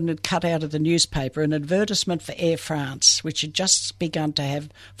children had cut out of the newspaper an advertisement for Air France, which had just begun to have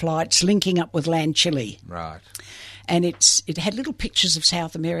flights linking up with Land Chile. Right. And it had little pictures of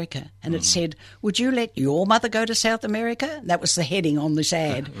South America, and it said, would you let your mother go to South America? That was the heading on this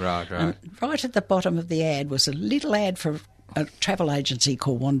ad. Right. And right at the bottom of the ad was a little ad for a travel agency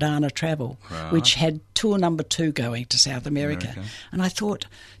called Wandana Travel, which had tour number 2 going to South America. And I thought,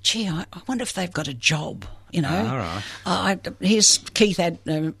 gee, I wonder if they've got a job, Here's Keith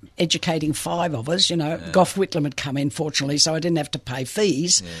educating 5 of us, Gough Whitlam had come in, fortunately, so I didn't have to pay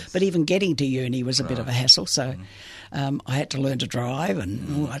fees, but even getting to uni was a bit of a hassle, so I had to learn to drive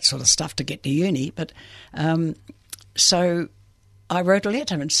and all that sort of stuff to get to uni. But so I wrote a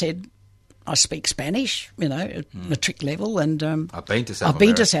letter and said, I speak Spanish, at matric level, and I've been to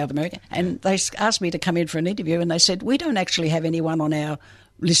South America. And they asked me to come in for an interview, and they said, we don't actually have anyone on our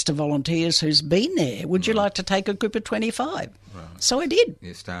list of volunteers who's been there. Would you like to take a group of 25? Right. So I did.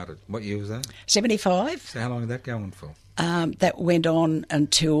 You started. What year was that? 75. So how long did that go on for? That went on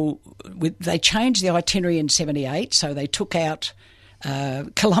until they changed the itinerary in 78, so they took out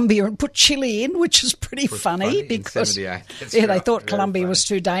Colombia and put Chile in, which is pretty funny because they thought Colombia was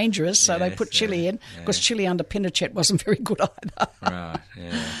too dangerous, so they put Chile in because Chile under Pinochet wasn't very good either. Right.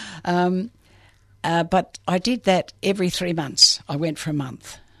 Yeah. But I did that every 3 months. I went for a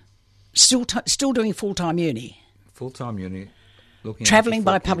month, still doing full-time uni. Full-time uni, travelling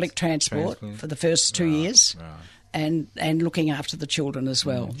by public transport for the first 2 years. Right. And looking after the children as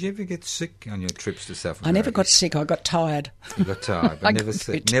well. Did you ever get sick on your trips to South America? I never got sick. I got tired. You got tired, but never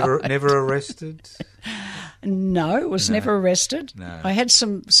sick. Never arrested? No, was never arrested. No. I had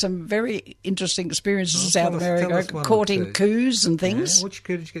some very interesting experiences in South America, caught in coups and things. Yeah. Which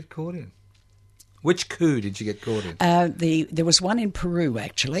coup did you get caught in? Which coup did you get caught in? There was one in Peru,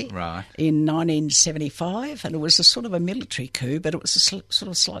 actually, in 1975, and it was a sort of a military coup, but it was a sort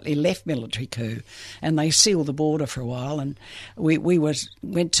of slightly left military coup, and they sealed the border for a while, and we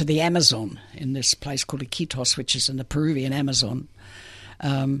went to the Amazon in this place called Iquitos, which is in the Peruvian Amazon,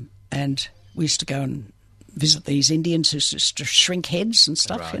 and we used to go and visit these Indians who used to shrink heads and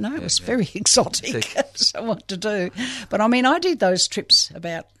stuff, Right, you know. yeah, It was yeah. very exotic. So what to do. But, I mean, I did those trips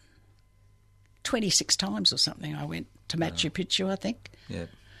about 26 times or something. I went to Machu Picchu, I think. Yeah.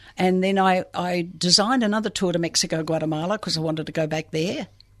 And then I designed another tour to Mexico, Guatemala, because I wanted to go back there.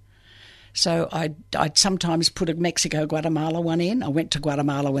 So I'd sometimes put a Mexico, Guatemala one in. I went to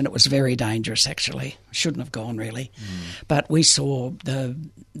Guatemala when it was very dangerous, actually. Shouldn't have gone, really. But we saw the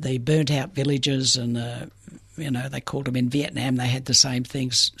burnt-out villages and, they called them in Vietnam, they had the same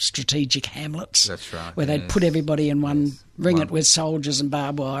things, strategic hamlets. That's right, Where they'd yes. put everybody in one, ring One. it with soldiers and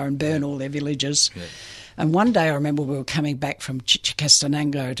barbed wire and burn all their villages. Yeah. And one day I remember we were coming back from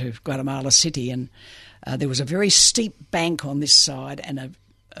Chichicastenango to Guatemala City, and there was a very steep bank on this side and a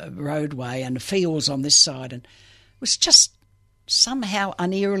roadway and fields on this side, and it was just somehow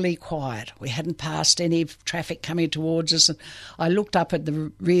uneerily quiet. We hadn't passed any traffic coming towards us, and I looked up at the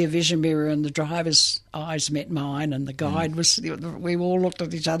rear vision mirror and the driver's eyes met mine, and the guide we all looked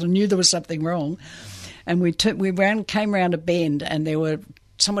at each other and knew there was something wrong. And we came round a bend, and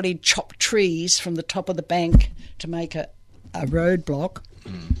somebody chopped trees from the top of the bank to make a roadblock.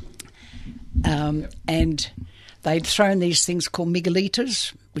 And they'd thrown these things called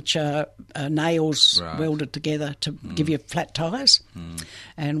miguelitas, which are nails Right. welded together to give you flat tyres.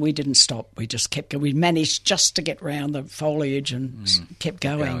 And we didn't stop. We just kept going. We managed just to get round the foliage and kept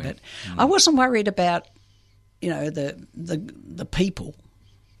going. But I wasn't worried about, the people.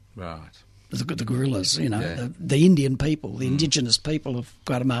 Right. The guerrillas, Yeah. the Indian people, the indigenous people of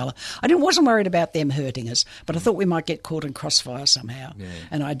Guatemala. I wasn't worried about them hurting us, but I thought we might get caught in crossfire somehow. Yeah.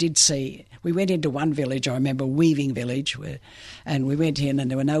 And I did see, we went into one village, I remember Weaving Village, and we went in and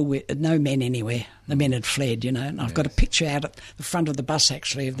there were no men anywhere. The men had fled, and I've got a picture out at the front of the bus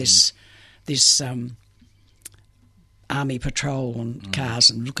actually of this army patrol and cars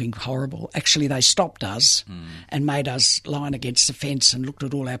and looking horrible. Actually, they stopped us and made us line against the fence and looked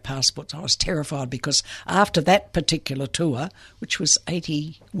at all our passports. I was terrified because after that particular tour, which was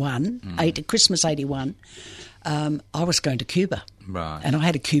Christmas 81, I was going to Cuba. Right. And I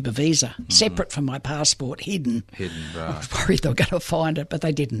had a Cuba visa, separate from my passport, hidden. I Right. was worried they were going to find it, but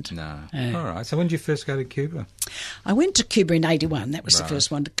they didn't. No. Yeah. All right. So when did you first go to Cuba? I went to Cuba in 81. That was the Right.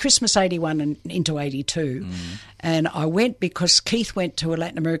 first one. Christmas 81 and into 82. And I went because Keith went to a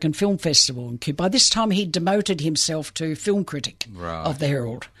Latin American film festival in Cuba. By this time, he'd demoted himself to film critic Right. of the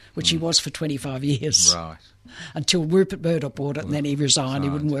Herald, which he was for 25 years. Right. Until Rupert Murdoch bought it, and then he resigned. He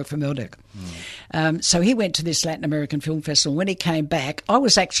wouldn't work for Murdoch. So he went to this Latin American film festival. When he came back, I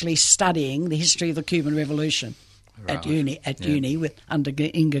was actually studying the history of the Cuban Revolution at uni under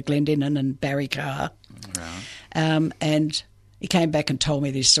Inga Glendinning and Barry Carr. Right. And he came back and told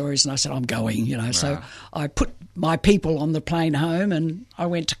me these stories, and I said, I'm going, So I put my people on the plane home, and I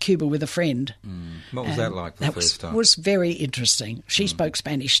went to Cuba with a friend. What was that like the first time? That was very interesting. She spoke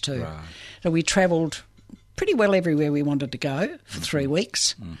Spanish too. Right. So we travelled pretty well everywhere we wanted to go for 3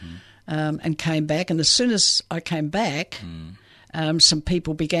 weeks and came back. And as soon as I came back, some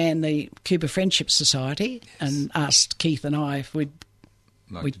people began the Cuba Friendship Society and asked Keith and I if we'd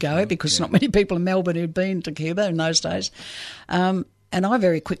go because not many people in Melbourne who'd been to Cuba in those days. And I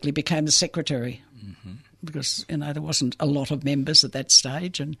very quickly became the secretary because, there wasn't a lot of members at that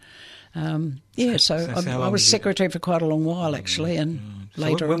stage. And, so I was secretary for quite a long while, actually. And So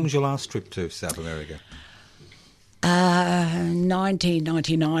later when was your last trip to South America?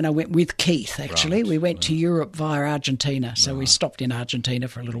 1999, I went with Keith, actually. Right, We went to Europe via Argentina, so we stopped in Argentina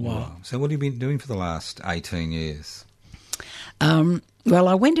for a little while. So what have you been doing for the last 18 years? Well,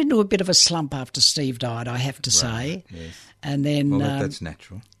 I went into a bit of a slump after Steve died, I have to say. Yes. And then Well, that's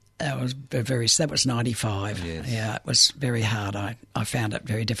natural. that was 95. Yes. Yeah, it was very hard. I found it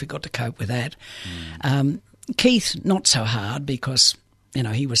very difficult to cope with that. Keith, not so hard because,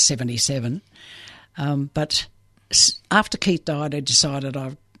 he was 77. But after Keith died, I decided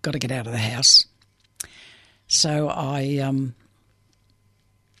I've got to get out of the house. So I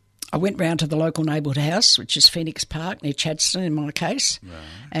went round to the local neighbourhood house, which is Phoenix Park near Chadstone in my case,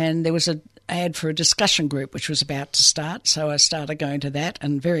 and there was an ad for a discussion group which was about to start, so I started going to that,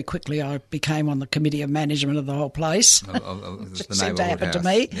 and very quickly I became on the committee of management of the whole place. The Seemed to happen to house.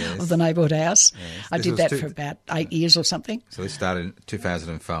 me, Yes. of the neighbourhood house. Yes. I This did was that for about 8 years or something. So it started in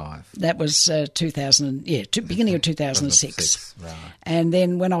 2005. That was beginning of 2006. Right. And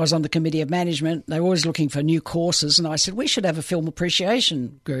then when I was on the committee of management, they were always looking for new courses, and I said, we should have a film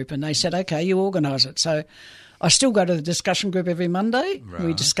appreciation group. And they said, okay, you organise it. So I still go to the discussion group every Monday. Right.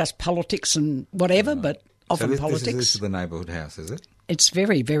 We discuss politics and whatever, but often So this politics. is the neighbourhood house, is it? it's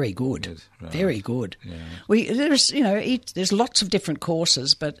very, very good. Good, right. Very good. Yeah. There's lots of different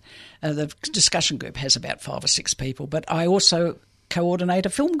courses, but the discussion group has about 5 or 6 people. But I also coordinate a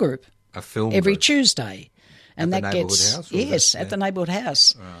film group A film every group. Tuesday. And At the that neighbourhood gets house, or yes, that- at the neighbourhood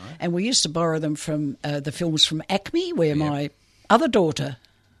house. Right. And we used to borrow them from the films from ACME, where my other daughter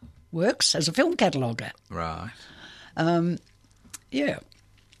works as a film cataloguer. Right. Yeah.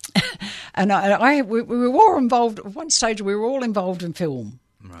 And we were all involved. At one stage, we were all involved in film.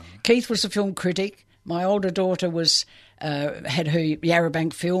 Right. Keith was a film critic. My older daughter was had her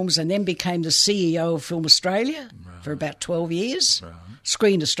Yarrabank Films, and then became the CEO of Film Australia for about 12 years. Right.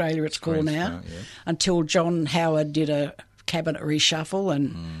 Screen Australia, it's called now. Australia, yeah. Until John Howard did a cabinet reshuffle,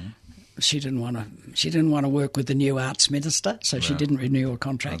 and she didn't want to work with the new arts minister, so she didn't renew her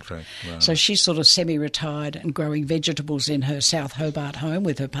contract. Right. So she's sort of semi-retired and growing vegetables in her South Hobart home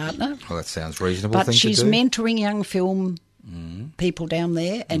with her partner. Well, that sounds reasonable. But thing she's to do. mentoring young film people down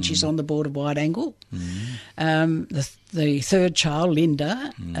there, and she's on the board of Wide Angle. The third child,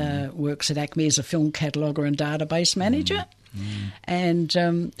 Linda, works at ACME as a film cataloguer and database manager.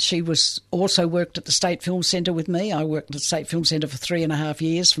 And she was also worked at the State Film Centre with me. I worked at the State Film Centre for 3.5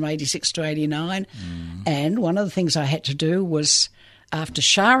 years, from 86 to 89. And one of the things I had to do was, after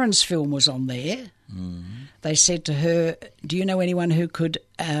Sharon's film was on there, they said to her, do you know anyone who could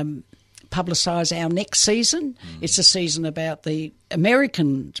publicise our next season? It's a season about the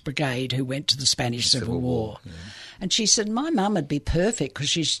American brigade who went to the Spanish Civil War. Yeah. And she said, my mum would be perfect because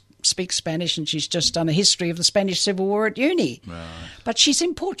she speaks Spanish and she's just done a history of the Spanish Civil War at uni. Right. But she's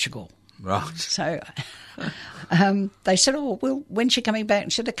in Portugal. Right. So they said, oh, well, when's she coming back?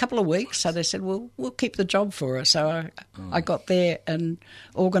 And she said, a couple of weeks. So they said, well, we'll keep the job for her. So I got there and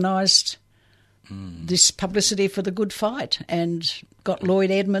organised this publicity for the Good Fight, and got Lloyd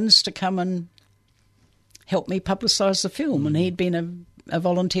Edmonds to come and help me publicise the film. And he'd been a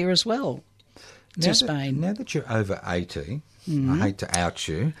volunteer as well to Spain. Now that you're over 80, I hate to out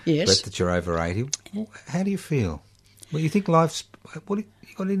you, Yes. but that you're over 80, how do you feel? Well, you think life's... You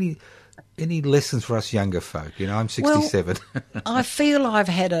got any lessons for us younger folk? You know, I'm 67. I feel I've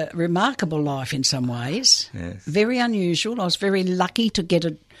had a remarkable life in some ways. Yes. Very unusual. I was very lucky to get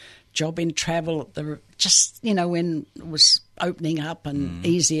a job in travel at when it was opening up and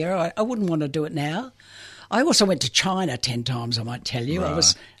easier. I wouldn't want to do it now. I also went to China 10 times, I might tell you. I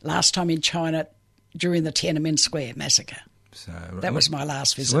was last time in China during the Tiananmen Square massacre. So, That was my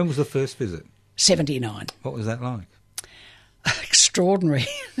last visit. So when was the first visit? 79. What was that like? Extraordinary.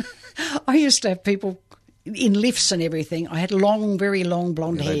 I used to have people in lifts and everything. I had long, very long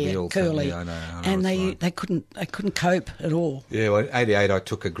blonde Yeah, they'd be hair, all curly, I know and what it's like. they couldn't cope at all. Yeah, well, in 88 I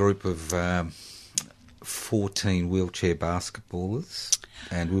took a group of 14 wheelchair basketballers,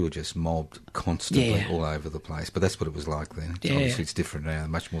 and we were just mobbed constantly all over the place. But that's what it was like then. Yeah. Obviously it's different now,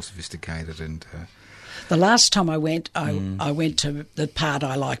 much more sophisticated. And The last time I went, I went to the part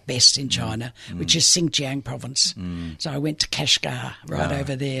I like best in China, which is Xinjiang province. So I went to Kashgar, right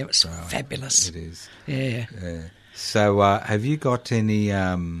over there. It was fabulous. it is. Yeah. Yeah. So have you got any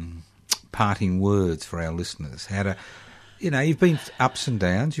parting words for our listeners? How to... you've been ups and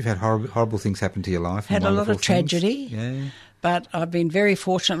downs. You've had horrible things happen to your life. Had a lot wonderful of tragedy. things. Yeah. But I've been very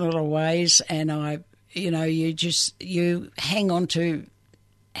fortunate in a lot of ways, and you hang on to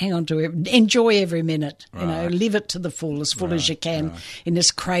it, enjoy every minute. Right. Live it to the full, as full as you can in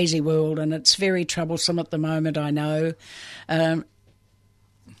this crazy world, and it's very troublesome at the moment. I know.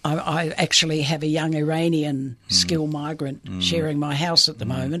 I actually have a young Iranian skilled migrant sharing my house at the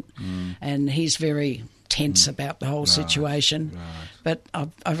moment, and he's very tense about the whole situation. But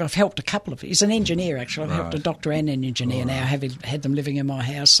I've helped a couple of... He's an engineer, actually. I've helped a doctor and an engineer now, having had them living in my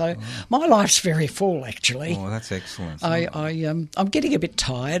house. So my life's very full, actually. Oh, that's excellent. I'm getting a bit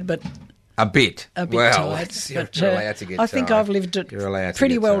tired, but... A bit. tired. You're But, allowed to get I think tired. I've lived it You're allowed to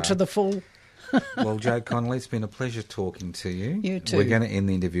pretty get well tired. to the full. Well, Joe Connolly, it's been a pleasure talking to you. You too. We're going to end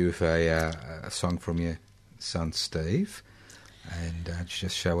the interview with a song from your son, Steve, and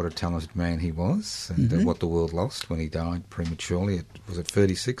just show what a talented man he was, and what the world lost when he died prematurely. Was it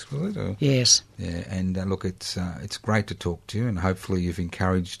 36, was it? Or? Yes. Yeah, and look, it's great to talk to you, and hopefully you've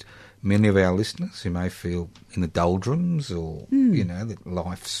encouraged many of our listeners who may feel in the doldrums or, that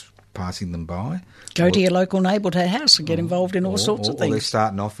life's passing them by. Go to your local neighbourhood house and get involved in all sorts of Or they're things.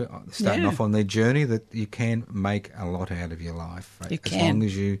 starting off on their journey, that you can make a lot out of your life. You as can. long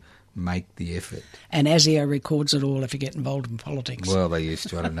as you make the effort. And ASIO records it all if you get involved in politics. Well, they used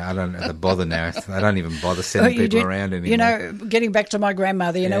to. I don't know. They bother now. They don't even bother sending people around anymore. Getting back to my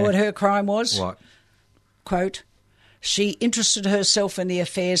grandmother, you know what her crime was? What? Quote, she interested herself in the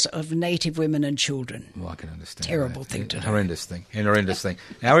affairs of native women and children. Well, I can understand. Terrible that. thing to do. Horrendous thing. Horrendous thing.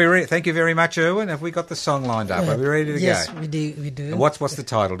 Now, thank you very much, Erwin. Have we got the song lined up? Are we ready to yes, go? we do. We do. And what's the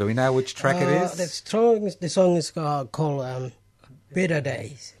title? Do we know which track it is? The song is called Better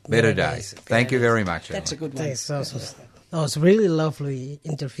Days. Better Days. Thank you very much, Erwin. That's a good one. Thanks. That was really lovely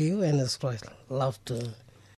interview, and it's quite love to